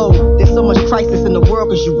after blow. There's so much crisis in the world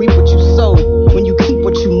cause you reap what you sow. When you keep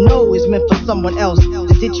what you know is meant for someone else, then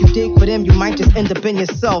did you dig for them, you might just end up in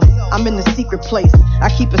yourself. I'm in the secret place, I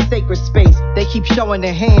keep a sacred space. They keep showing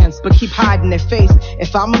their hands, but keep hiding their face.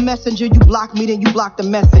 If I'm a messenger, you block me, then you block the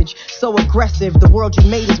message. So aggressive, the world you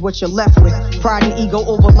made is what you're left with. Pride and ego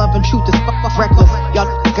over love and truth is reckless. Y'all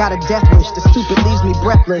got a death wish, the stupid leaves me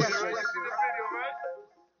breathless.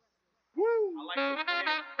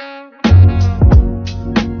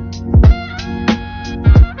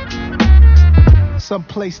 some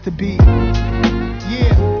place to be.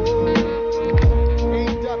 Yeah.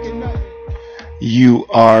 Ain't ducking nothing. You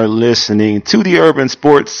are listening to the Urban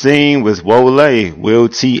Sports Scene with Wole, Will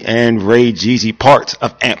T, and Ray Jeezy, part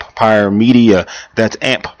of Empire Media. That's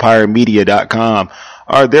empiremedia.com.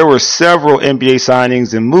 There were several NBA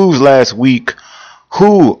signings and moves last week.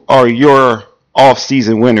 Who are your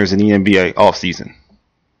off-season winners in the NBA off-season?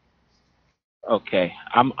 Okay,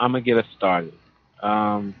 I'm gonna get us started.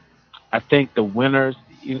 I think the winners.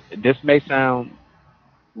 This may sound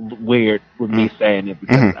weird with me saying it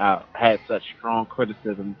because I had such strong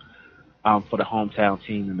criticism for the hometown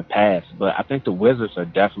team in the past, but I think the Wizards are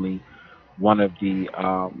definitely one of the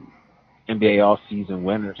NBA all-season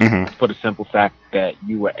winners for the simple fact that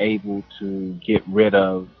you were able to get rid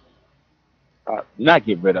of, not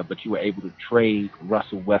get rid of, but you were able to trade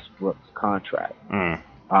Russell Westbrook's contract.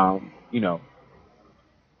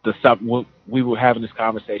 We were having this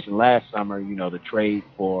conversation last summer, the trade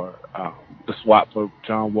for the swap for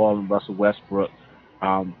John Wall and Russell Westbrook.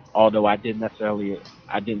 Although I didn't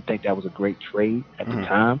think that was a great trade at the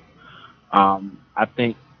time. I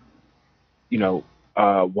think,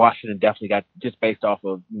 Washington definitely got, just based off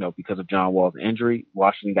of, because of John Wall's injury,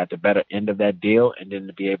 Washington got the better end of that deal, and then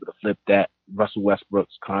to be able to flip that Russell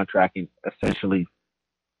Westbrook's contract and essentially,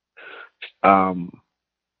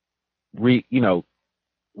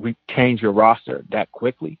 change your roster that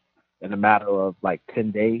quickly in a matter of like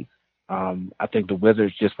 10 days. I think the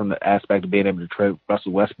Wizards, just from the aspect of being able to trade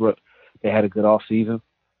Russell Westbrook, they had a good off season.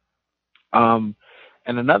 And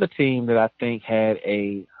another team that I think had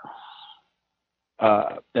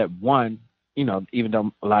that won, even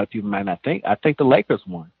though a lot of people might not think, I think the Lakers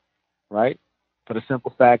won, right? For the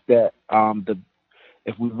simple fact that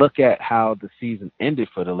if we look at how the season ended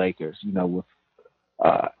for the Lakers, with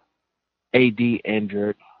AD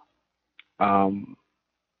injured,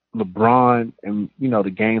 LeBron, and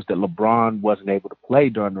the games that LeBron wasn't able to play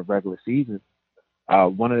during the regular season,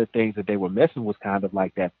 one of the things that they were missing was kind of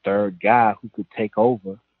like that third guy who could take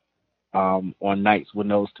over on nights when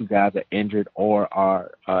those two guys are injured or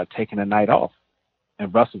are taking a night off.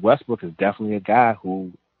 And Russell Westbrook is definitely a guy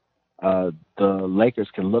who the Lakers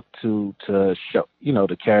can look to show,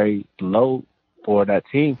 to carry the load for that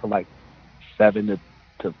team for like 7 to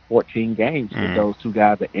 14 games if those two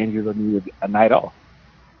guys are injured or need a night off.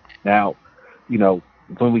 Now,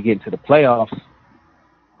 when we get into the playoffs,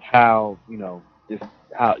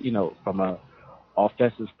 from a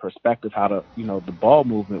offensive perspective, how the ball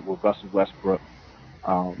movement with Russell Westbrook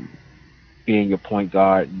being your point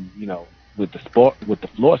guard and, with the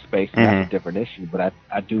floor space, that's a different issue. But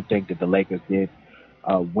I do think that the Lakers did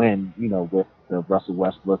win, with the Russell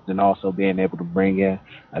Westbrook, and also being able to bring in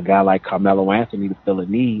a guy like Carmelo Anthony to fill a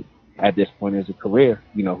need at this point in his career,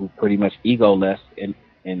 who's pretty much egoless and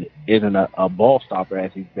isn't a ball stopper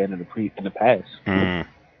as he's been in the past.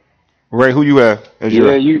 Ray, who you have? Wole.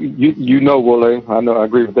 I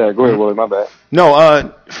agree with that. Go ahead, Wole. My bad. No, I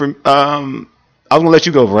was gonna let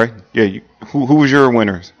you go, Ray. Yeah, who was your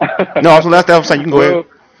winners? No, I was saying you can go ahead.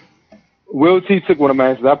 Will T took one of my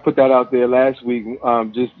answers. I put that out there last week.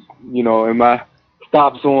 Just in my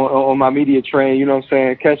stops on my media train. You know what I'm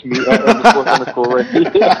saying? Catch me @sports_Ray.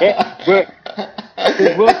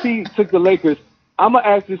 But Will T took the Lakers. I'm gonna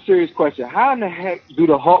ask this serious question: how in the heck do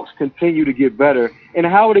the Hawks continue to get better, and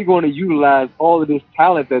how are they going to utilize all of this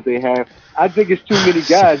talent that they have? I think it's too many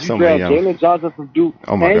guys. You grab Jalen Johnson from Duke,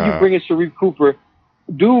 and you bring in Sharif Cooper.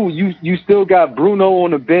 Dude, you still got Bruno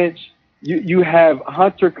on the bench. You have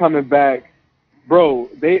Hunter coming back, bro.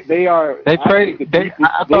 They are. They traded. Did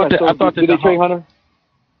they trade Hunter?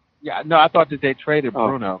 Yeah, no, I thought that they traded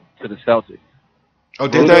Bruno to the Celtics. Oh,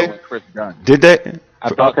 did they? Chris Dunn. Did they? I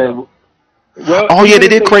thought so. Well, they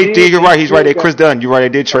did trade. You're right. He's right. They Chris Dunn. You're right. They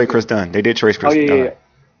did trade Chris Dunn. They did trade Chris Dunn.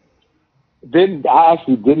 I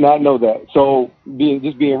actually did not know that. So being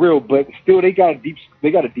real, but still, they got a deep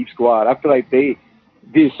squad. I feel like they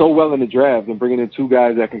did so well in the draft and bringing in two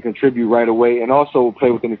guys that can contribute right away and also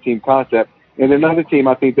play within the team concept. And another team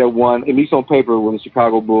I think that won, at least on paper, were the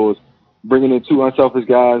Chicago Bulls, bringing in two unselfish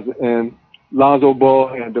guys and Lonzo Ball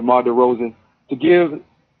and DeMar DeRozan to give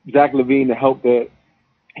Zach LaVine the help that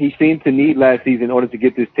he seemed to need last season in order to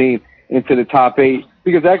get this team into the top 8,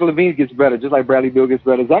 because Zach LaVine gets better, just like Bradley Beal gets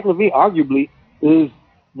better. Zach LaVine arguably is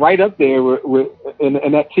right up there with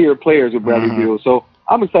in that tier of players with Bradley Beal. So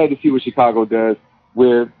I'm excited to see what Chicago does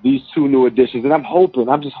with these two new additions. And I'm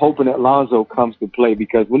just hoping that Lonzo comes to play,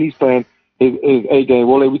 because when he's playing his A game,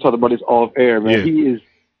 we talked about this off air, man. Yeah. He is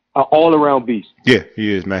an all-around beast. Yeah,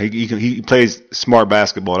 he is, man. He plays smart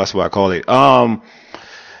basketball. That's what I call it.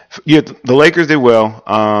 Yeah, the Lakers did well.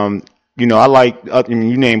 I like,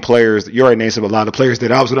 you name players. You already named a lot of players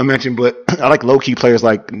that I was going to mention, but I like low-key players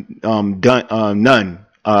like Nunn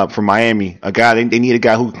from Miami. A guy, they need a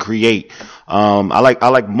guy who can create. I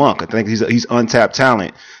like Monk. I think he's untapped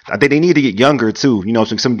talent. I think they need to get younger too.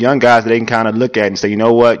 Some young guys that they can kind of look at and say, you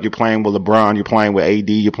know what, you're playing with LeBron, you're playing with AD,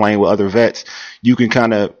 you're playing with other vets. You can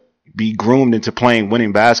kind of be groomed into playing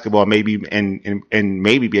winning basketball, maybe and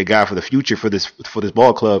maybe be a guy for the future for this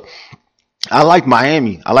ball club. I like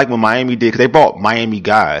Miami. I like what Miami did because they brought Miami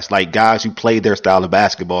guys, like guys who played their style of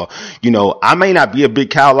basketball. I may not be a big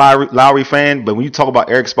Kyle Lowry fan, but when you talk about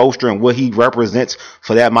Eric Spoelstra and what he represents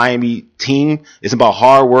for that Miami team, it's about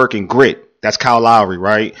hard work and grit. That's Kyle Lowry,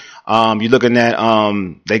 right? You're looking at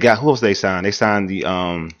they got, who else they signed? They signed the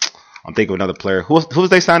I'm thinking of another player. Who was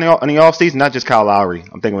they signing in the offseason? Not just Kyle Lowry.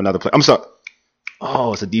 I'm thinking of another player. I'm sorry.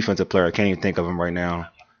 Oh, it's a defensive player. I can't even think of him right now.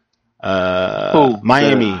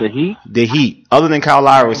 Miami. The Heat. Other than Kyle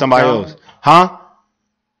Lowry, somebody else. Huh?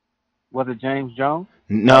 Was it James Jones?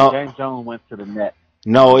 No. James Jones went to the net.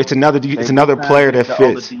 No, it's another player that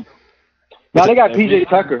fits. No, they got PJ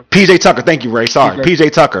Tucker. PJ Tucker, thank you, Ray. Sorry,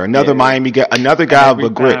 PJ Tucker, another Miami guy, another guy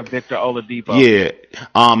with grit. Victor Oladipo. Yeah,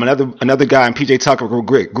 another guy in PJ Tucker with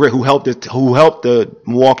grit, who helped the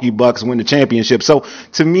Milwaukee Bucks win the championship. So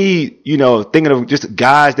to me, thinking of just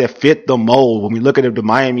guys that fit the mold when we look at the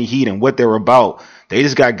Miami Heat and what they're about, they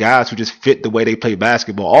just got guys who just fit the way they play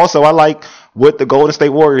basketball. Also, I like what the Golden State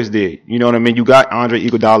Warriors did. You know what I mean? You got Andre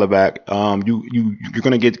Iguodala back. You're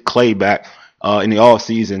gonna get Clay back. In the off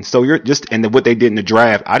season. So and what they did in the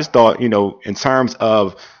draft, I just thought, in terms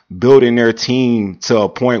of building their team to a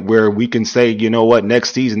point where we can say, you know what,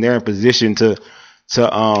 next season they're in position to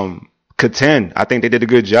contend. I think they did a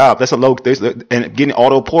good job. And getting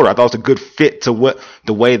Otto Porter, I thought it was a good fit to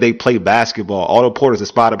the way they play basketball. Otto Porter's a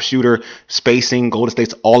spot up shooter, spacing. Golden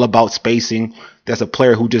State's all about spacing. That's a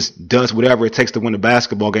player who just does whatever it takes to win a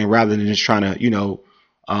basketball game rather than just trying to,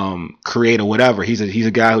 create or whatever. He's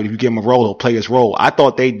a guy who, if you give him a role, he'll play his role. I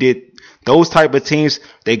thought they did those type of teams.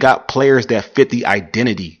 They got players that fit the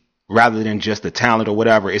identity rather than just the talent or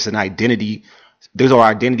whatever. It's an identity. Those are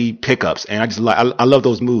identity pickups, and I love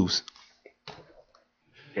those moves.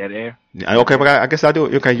 Yeah, there. Okay, but I guess I do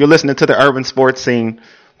it. Okay, you're listening to the Urban Sports Scene,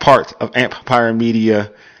 part of Empire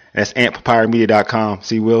Media. That's amppiremedia.com.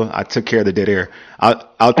 See, Will, I took care of the dead air. I'll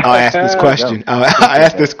ask this question. I'll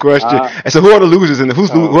ask this question. And so, who are the losers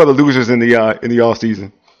who are the losers in the off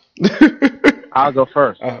season? I'll go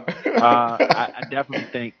first. I definitely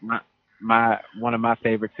think one of my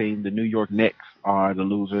favorite teams, the New York Knicks, are the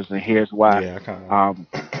losers, and here's why. Yeah,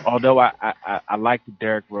 although I like the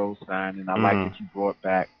Derrick Rose sign, and I like that you brought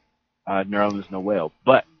back Nerlens Noel,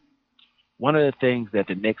 but one of the things that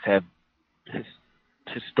the Knicks have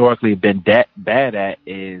historically been bad at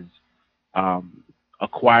is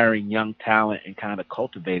acquiring young talent and kind of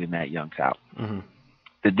cultivating that young talent. Mm-hmm.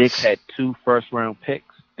 The Knicks had 2 first-round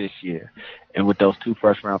picks this year, and with those 2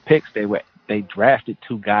 first-round picks, they drafted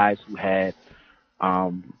 2 guys who had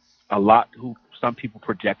a lot, who some people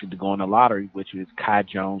projected to go in the lottery, which is Kai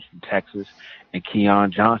Jones from Texas and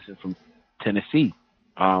Keon Johnson from Tennessee.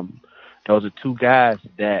 Those are 2 guys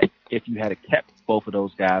that if you had kept both of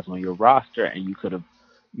those guys on your roster and you could have,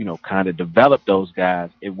 kind of developed those guys,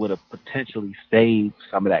 it would have potentially saved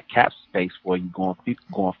some of that cap space for you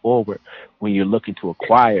going forward when you're looking to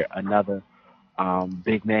acquire another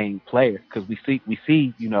big name player. Because we see,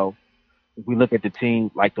 if we look at the team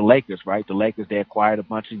like the Lakers, right? The Lakers, they acquired a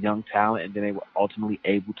bunch of young talent, and then they were ultimately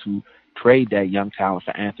able to trade that young talent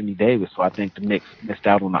for Anthony Davis. So I think the Knicks missed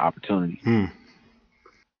out on the opportunity.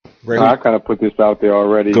 I kind of put this out there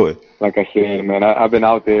already. Go ahead. Like I said, man, I've been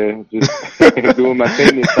out there just doing my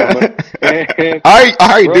thing this summer. All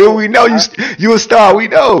right, dude. We know you a star. We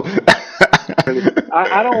know.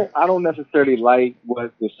 I don't necessarily like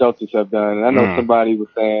what the Celtics have done. And I know somebody was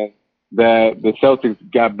saying that the Celtics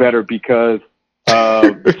got better because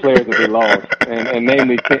of the players that they lost, and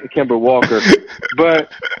namely Kemba Walker.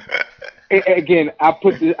 But again, I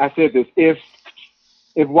said this: if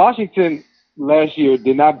Washington last year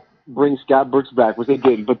did not bring Scott Brooks back, which they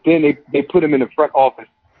didn't, but then they put him in the front office,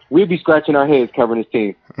 we'd be scratching our heads covering his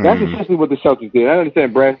team. That's essentially what the Celtics did. I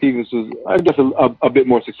understand Brad Stevens was, I guess, a bit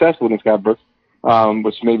more successful than Scott Brooks,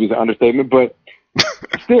 which maybe is an understatement, but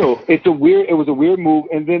still, it was a weird move.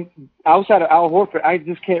 And then outside of Al Horford, I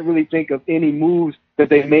just can't really think of any moves that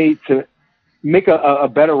they made to make a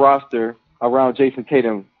better roster around Jason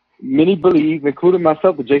Tatum. Many believe, including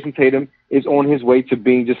myself, that Jason Tatum is on his way to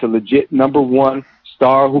being just a legit number 1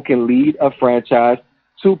 star who can lead a franchise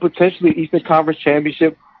to potentially Eastern Conference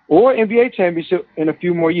championship or NBA championship in a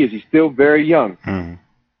few more years. He's still very young.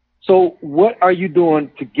 So what are you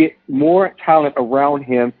doing to get more talent around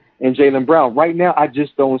him and Jaylen Brown? Right now, I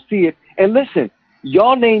just don't see it. And listen,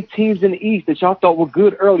 y'all named teams in the East that y'all thought were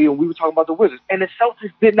good earlier when we were talking about the Wizards, and the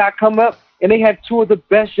Celtics did not come up, and they have two of the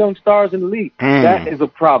best young stars in the league. That is a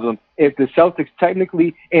problem. If the Celtics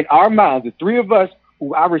technically, in our minds, the three of us,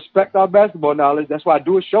 who I respect our basketball knowledge, that's why I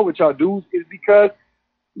do a show with y'all dudes, is because,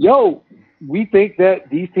 we think that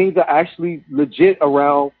these teams are actually legit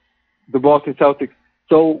around the Boston Celtics.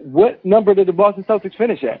 So what number did the Boston Celtics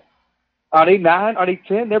finish at? Are they 9? Are they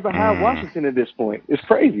 10? They're behind Washington at this point. It's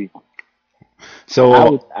crazy.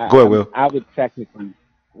 So go ahead, Will. I would technically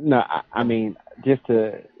just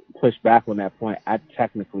to push back on that point, I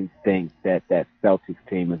technically think that Celtics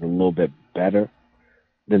team is a little bit better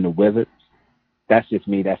than the Wizards. That's just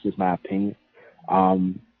me. That's just my opinion.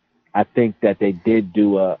 I think that they did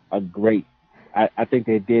do a great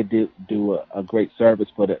service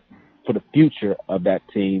for the future of that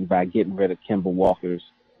team by getting rid of Kemba Walker's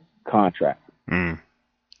contract.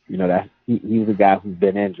 That he's a guy who's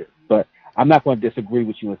been injured. But I'm not going to disagree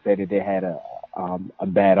with you and say that they had a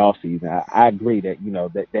bad offseason. I agree that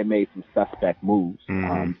that they made some suspect moves,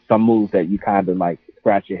 some moves that you kind of like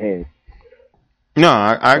scratch your head. No,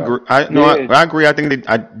 I agree. I agree. I think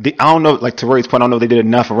I don't know. Like to Ray's point, I don't know if they did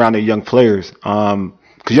enough around their young players.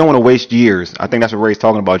 Because you don't want to waste years. I think that's what Ray's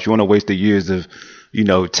talking about. You want to waste the years of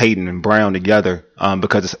Tatum and Brown together,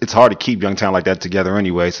 because it's hard to keep young talent like that together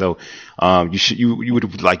anyway. So, you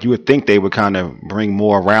would think they would kind of bring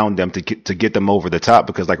more around them to get them over the top,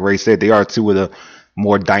 because like Ray said, they are two of the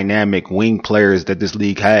more dynamic wing players that this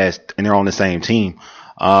league has, and they're on the same team.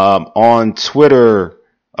 On Twitter,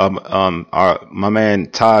 my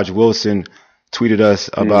man Taj Wilson tweeted us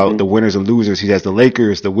about the winners and losers. He says the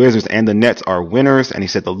Lakers, the Wizards, and the Nets are winners, and he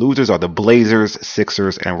said the losers are the Blazers,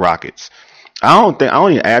 Sixers, and Rockets. I don't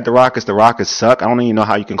even add the Rockets. The Rockets suck. I don't even know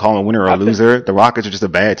how you can call them a winner or a loser. The Rockets are just a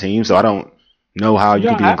bad team, so I don't know how you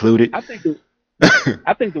can be included. I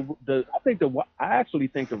actually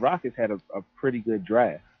think the Rockets had a pretty good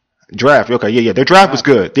draft. Okay, yeah. Their draft was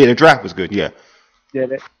good. Yeah, their draft was good. Yeah. Yeah,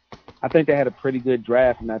 I think they had a pretty good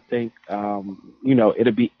draft, and I think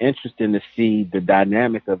it'll be interesting to see the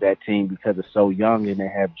dynamic of that team because it's so young, and they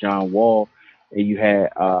have John Wall, and you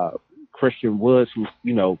had Christian Woods, who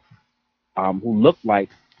looked like,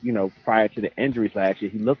 prior to the injuries last year,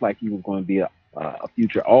 he looked like he was going to be a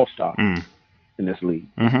future All-Star in this league.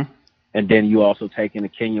 And then you also take in the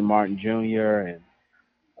Kenyon Martin Jr.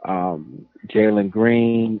 and Jalen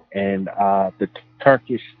Green and the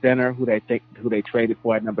Turkish center who they traded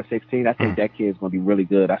for at number 16. I think that kid's going to be really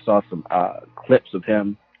good. I saw some clips of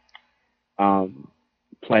him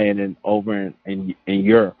playing over in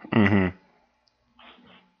Europe.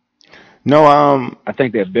 No, I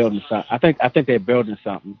think they're building something. I think they're building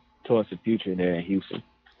something towards the future there in Houston.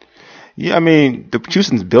 Yeah, I mean, the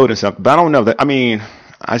Houston's building something, but I don't know that. I mean,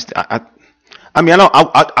 I'm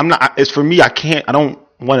not. It's for me. I don't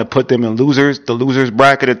want to put them in the losers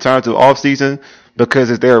bracket in terms of off season,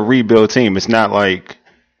 because they're a rebuild team. It's not like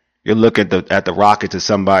you're looking at the Rockets as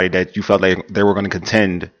somebody that you felt like they were going to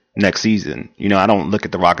contend next season. I don't look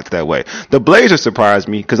at the Rockets that way. The Blazers surprised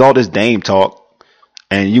me because all this Dame talk.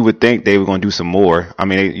 And you would think they were going to do some more. I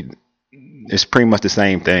mean, it's pretty much the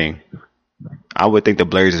same thing. I would think the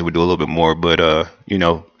Blazers would do a little bit more, but and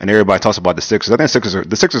everybody talks about the Sixers. I think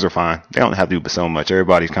the Sixers are fine. They don't have to do so much.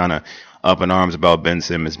 Everybody's kind of up in arms about Ben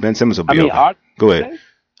Simmons. Ben Simmons will be okay. Go ahead.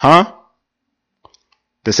 Huh?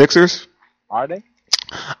 The Sixers? Are they?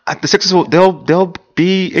 The Sixers they'll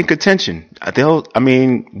be in contention.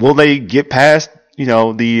 Will they get past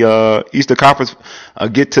the Eastern Conference,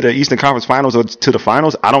 get to the Eastern Conference Finals or to the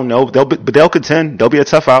Finals? I don't know. They'll contend. They'll be a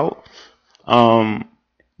tough out.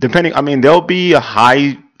 They'll be a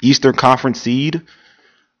high Eastern Conference seed.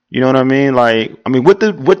 You know what I mean? What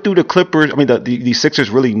do the Clippers? The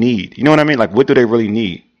Sixers really need? You know what I mean? What do they really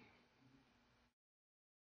need?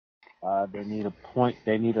 They need a point.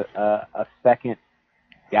 They need a second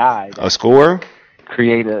guy. A scorer.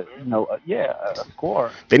 Create a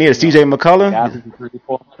scorer. They need a CJ McCollum,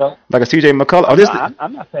 like a CJ McCollum.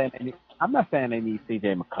 I'm not saying they need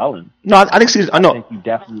CJ McCollum. No, I think CJ. I know. I think you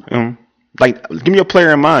definitely. Give me a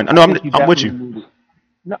player in mind. I know I'm with you.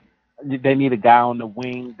 They need a guy on the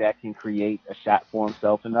wing that can create a shot for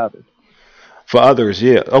himself and others. For others,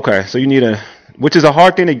 yeah. Okay, so you need which is a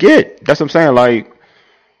hard thing to get. That's what I'm saying.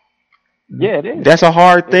 Yeah, it is. That's a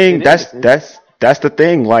hard thing. That's the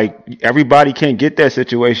thing. Everybody can't get that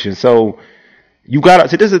situation. So you gotta.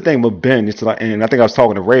 See, this is the thing with Ben. It's and I think I was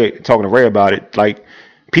talking to Ray about it.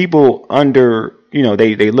 People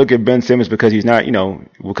they look at Ben Simmons because he's not,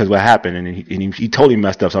 because what happened and he totally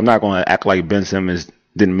messed up. So I'm not going to act like Ben Simmons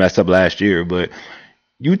didn't mess up last year. But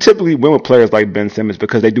you typically win with players like Ben Simmons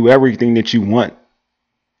because they do everything that you want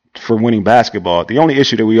for winning basketball. The only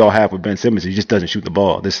issue that we all have with Ben Simmons is he just doesn't shoot the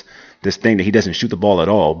ball. This thing that he doesn't shoot the ball at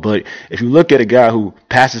all. But if you look at a guy who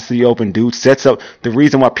passes to the open dude, sets up, the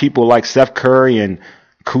reason why people like Steph Curry and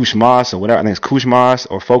Kuzma or whatever, I think it's Kuzma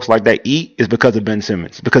or folks like that eat is because of Ben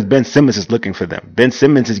Simmons. Because Ben Simmons is looking for them. Ben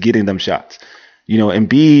Simmons is getting them shots. You know,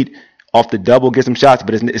 Embiid off the double gets some shots,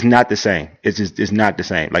 but it's not the same. It's not the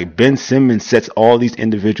same. Like Ben Simmons sets all these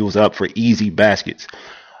individuals up for easy baskets.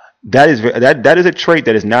 That is a trait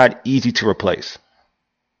that is not easy to replace.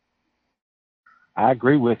 I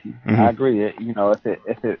agree with you. Mm-hmm. I agree. You know, if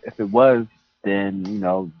it was, then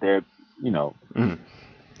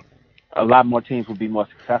a lot more teams would be more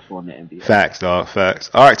successful in the NBA. Facts, dog.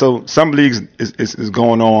 Facts. All right, so Summer League is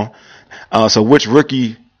going on. So which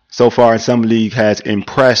rookie so far in Summer League has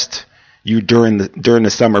impressed you during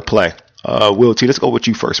the summer play? Will T, let's go with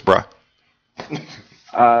you first, bro.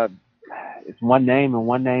 It's one name and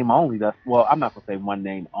one name only. Well, I'm not gonna say one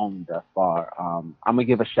name only thus far. I'm gonna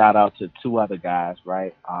give a shout out to two other guys,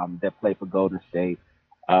 right? That play for Golden State.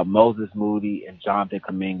 Moses Moody and Jonathan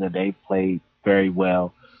Kuminga. They played very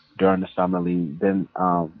well during the summer league. Then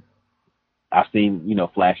I've seen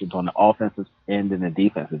flashes on the offensive end and the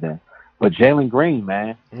defensive end. But Jalen Green,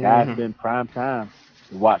 man, guy's been prime time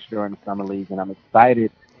to watch during the summer league, and I'm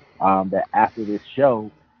excited that after this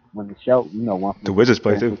show, when the show, once the Wizards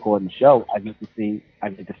play too, recording the show, I get to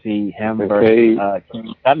see him versus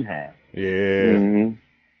Cade Cunningham. Yeah,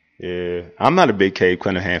 yeah. I'm not a big Cade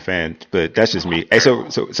Cunningham fan, but that's just me. Hey,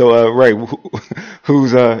 so Ray,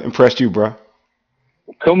 who's impressed you, bro?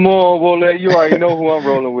 Come on, Wole, you already know who I'm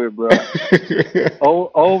rolling with, bro.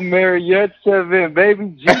 Old Marriott-7, baby,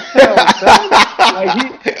 G-Town,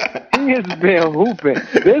 like he has been hooping.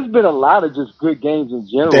 There's been a lot of just good games in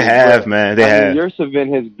general. They have, man. They have.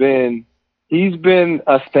 Yurtseven he's been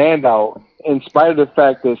a standout in spite of the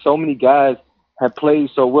fact that so many guys have played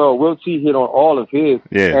so well. Will T hit on all of his.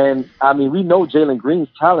 Yeah. And, I mean, we know Jalen Green's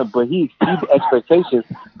talent, but he exceeds expectations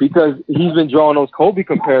because he's been drawing those Kobe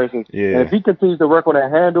comparisons. Yeah. And if he continues to work on that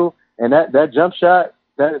handle and that jump shot,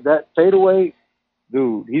 that fadeaway,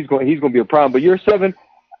 dude, he's going to be a problem. But Yurtseven,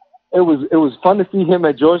 it was fun to see him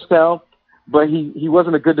at Georgetown, but he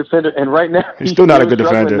wasn't a good defender. And right now, he's still not a good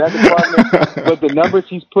defender. But the numbers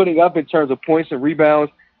he's putting up in terms of points and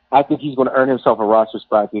rebounds, I think he's going to earn himself a roster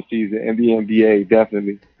spot this season in the NBA,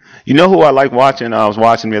 definitely. You know who I like watching? I was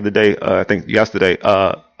watching the other day, I think yesterday.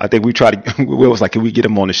 I think we tried to, Will was like, can we get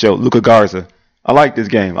him on the show? Luka Garza. I like this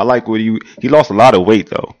game. I like what he lost a lot of weight,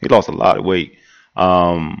 though. He lost a lot of weight.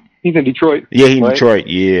 He's in Detroit. Yeah, he's in Detroit.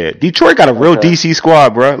 Yeah. Detroit got a real DC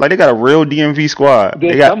squad, bro. Like, they got a real DMV squad.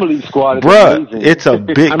 They got Summer League squad. Bro, it's a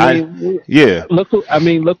big, yeah. Look who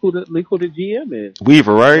the GM is.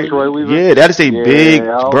 Weaver, right? Troy Weaver. Yeah, that is a big,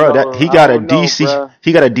 bro. He got a DC,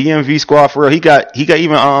 he got a DMV squad for real. He got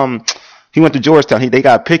even, he went to Georgetown. They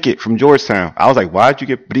got Pickett from Georgetown. I was like, why'd you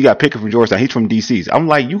get, but he got Pickett from Georgetown. He's from DC. I'm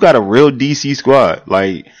like, you got a real DC squad.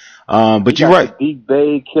 Like, but you're right. Big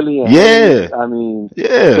Bay, Killian. Yeah. I mean,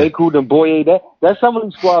 yeah. Sekou Demboye. That Summer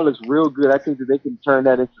League squad looks real good. I think that they can turn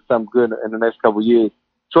that into something good in the next couple of years.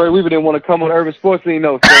 Troy Weaver didn't want to come on Urban Sports Scene,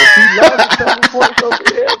 though. So he loves the Summer Sports over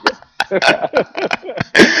there.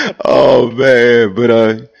 Oh man, but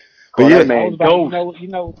yeah, man, you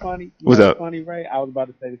know what's funny? What's up? Funny, Ray? I was about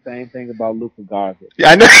to say the same thing about Luka Garza.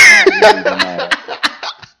 Yeah, I know.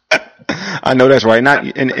 I know that's right.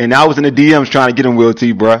 And I was in the DMs trying to get him, Will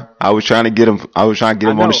T, bro. I was trying to get him on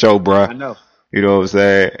the show, bro. I know. You know what I'm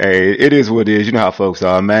saying? Hey, it is what it is. You know how folks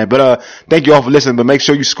are, man. But thank you all for listening. But make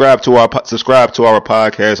sure you subscribe to our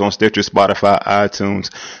podcast on Stitcher, Spotify, iTunes,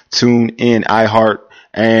 TuneIn, iHeart,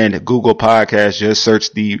 and Google Podcasts. Just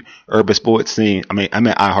search the Urban Sports Scene. I meant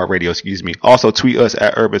iHeartRadio, excuse me. Also tweet us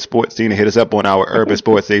at Urban Sports Scene and hit us up on our Urban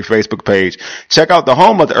Sports Scene Facebook page. Check out the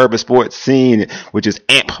home of the Urban Sports Scene, which is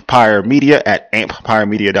Empire Media at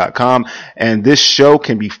empiremedia.com. And this show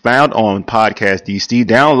can be found on Podcast DC.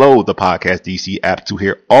 Download the Podcast DC app to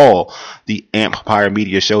hear all the Empire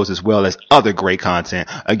Media shows as well as other great content.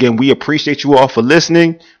 Again, we appreciate you all for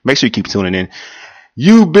listening. Make sure you keep tuning in.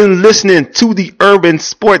 You've been listening to the Urban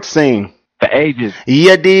Sports Scene. For ages.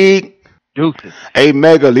 Yeah, dig. Deuces. Hey,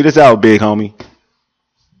 Mega, lead us out, big homie.